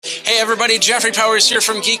Hey everybody, Jeffrey Powers here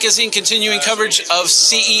from Geekazine, continuing coverage of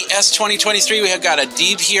CES 2023. We have got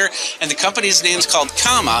Adib here, and the company's name's called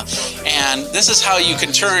Comma, and this is how you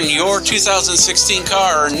can turn your 2016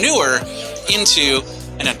 car or newer into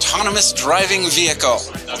an autonomous driving vehicle.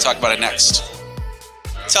 We'll talk about it next.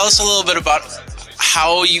 Tell us a little bit about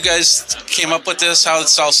how you guys came up with this, how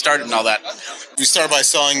it's all started and all that. We started by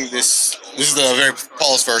selling this. This is the very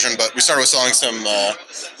polished version, but we started with selling some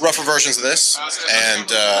rougher versions of this, and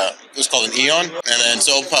it was called an Eon. And then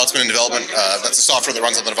so OpenPilot's been in development. That's the software that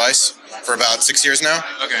runs on the device for about 6 years now.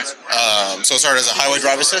 Okay. So it started as a highway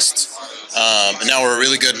drive assist, and now we're a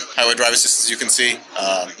really good highway drive assist, as you can see.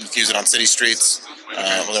 You can use it on city streets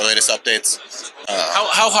with our latest updates.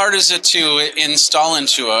 How hard is it to install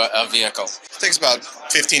into a vehicle? It takes about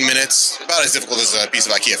 15 minutes, about as difficult as a piece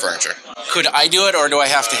of IKEA furniture. Could I do it, or do I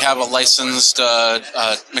have to have a licensed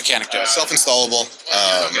mechanic do it? Self-installable.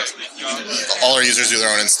 All our users do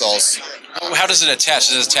their own installs. How does it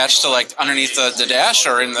attach? Is it attached to like underneath the dash,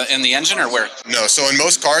 or in the engine, or where? No, so in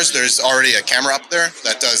most cars, there's already a camera up there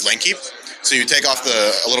that does lane keep. So you take off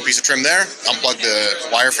a little piece of trim there, unplug the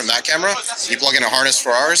wire from that camera, you plug in a harness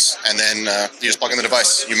for ours, and then you just plug in the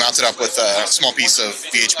device. You mount it up with a small piece of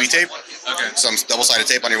VHB tape, some double-sided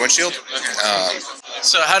tape on your windshield.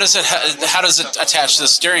 So how does it attach to the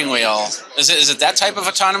steering wheel? Is it that type of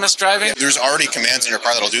autonomous driving? There's already commands in your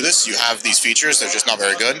car that'll do this. You have these features, they're just not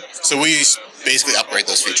very good. So we basically upgrade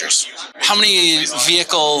those features. How many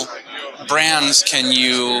vehicle brands can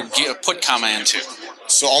you put Comma into?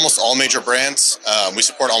 So almost all major brands. We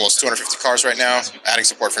support almost 250 cars right now, adding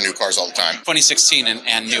support for new cars all the time. 2016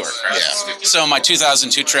 and newer, right? Yeah. So my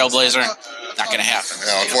 2002 Trailblazer, not going to happen.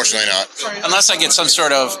 No, unfortunately not. Unless I get some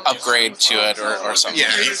sort of upgrade to it or something.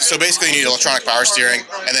 Yeah, so basically you need electronic power steering,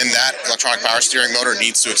 and then that electronic power steering motor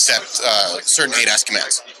needs to accept certain ADAS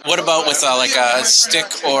commands. What about with like a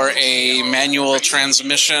stick or a manual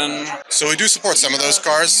transmission? So we do support some of those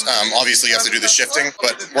cars. Obviously you have to do the shifting,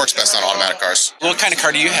 but works best on automatic cars. What kind of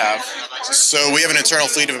car do you have? So we have an internal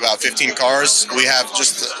fleet of about 15 cars. We have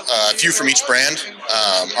just a few from each brand.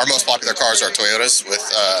 Our most popular cars are Toyotas with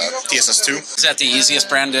TSS2. Is that the easiest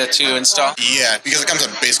brand to install? Yeah, because it comes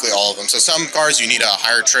on basically all of them. So some cars you need a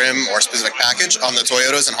higher trim or a specific package. On the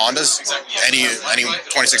Toyotas and Hondas, any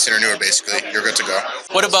 2016 or newer, basically, you're good to go.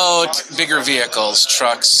 What about bigger vehicles,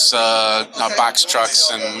 trucks, box trucks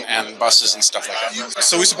and buses and stuff like that?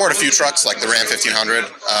 So we support a few trucks like the Ram 1500.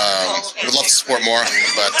 We'd love to support more,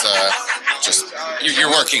 but just...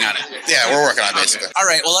 You're working on it? Yeah, we're working on it, basically. All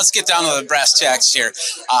right, well, let's get down to the brass tacks here.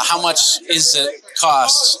 How much is it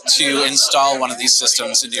cost to install one of these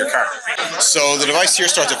systems into your car? So the device here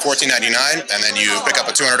starts at $14.99, and then you pick up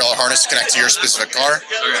a $200 harness to connect to your specific car,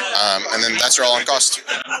 and then that's your all-in cost.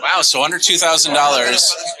 Wow, so under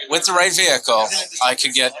 $2,000 with the right vehicle, I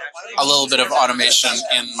could get a little bit of automation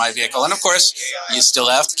in my vehicle. And of course, you still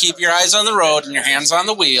have to keep your eyes on the road and your hands on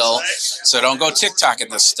the wheel, so don't go TikToking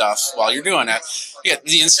this stuff while you're doing it. Yeah,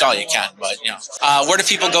 the install you can, but you know. Where do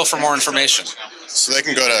people go for more information? So they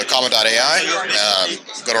can go to comma.ai,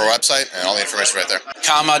 go to our website, and all the information right there.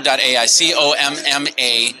 Comma.ai,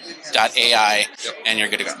 COMMA.ai, and you're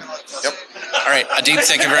good to go. Yep. All right, Adib,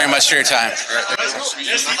 thank you very much for your time.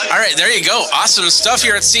 All right, there you go. Awesome stuff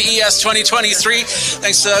here at CES 2023.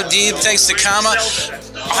 Thanks to Adib, thanks to Comma.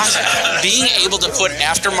 Being able to put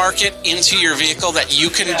aftermarket into your vehicle that you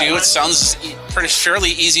can do, it sounds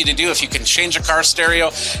fairly easy to do. If you can change a car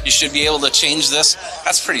stereo, you should be able to change this.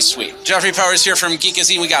 That's pretty sweet. Jeffrey Powers here from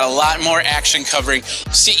Geekazine. We got a lot more action covering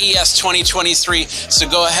CES 2023. So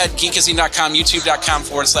go ahead, geekazine.com,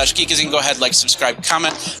 youtube.com/Geekazine. Go ahead, like, subscribe,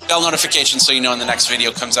 comment, bell notification so you know when the next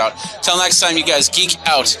video comes out. Till next time, you guys geek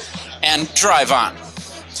out and drive on.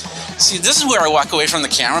 See, this is where I walk away from the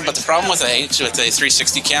camera, but the problem with a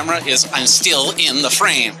 360 camera is I'm still in the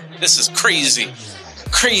frame. This is crazy.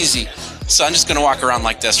 Crazy. So I'm just going to walk around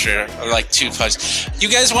like this for like 2 pugs. You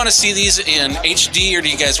guys want to see these in HD, or do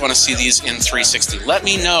you guys want to see these in 360? Let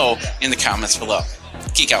me know in the comments below.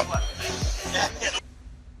 Geek out.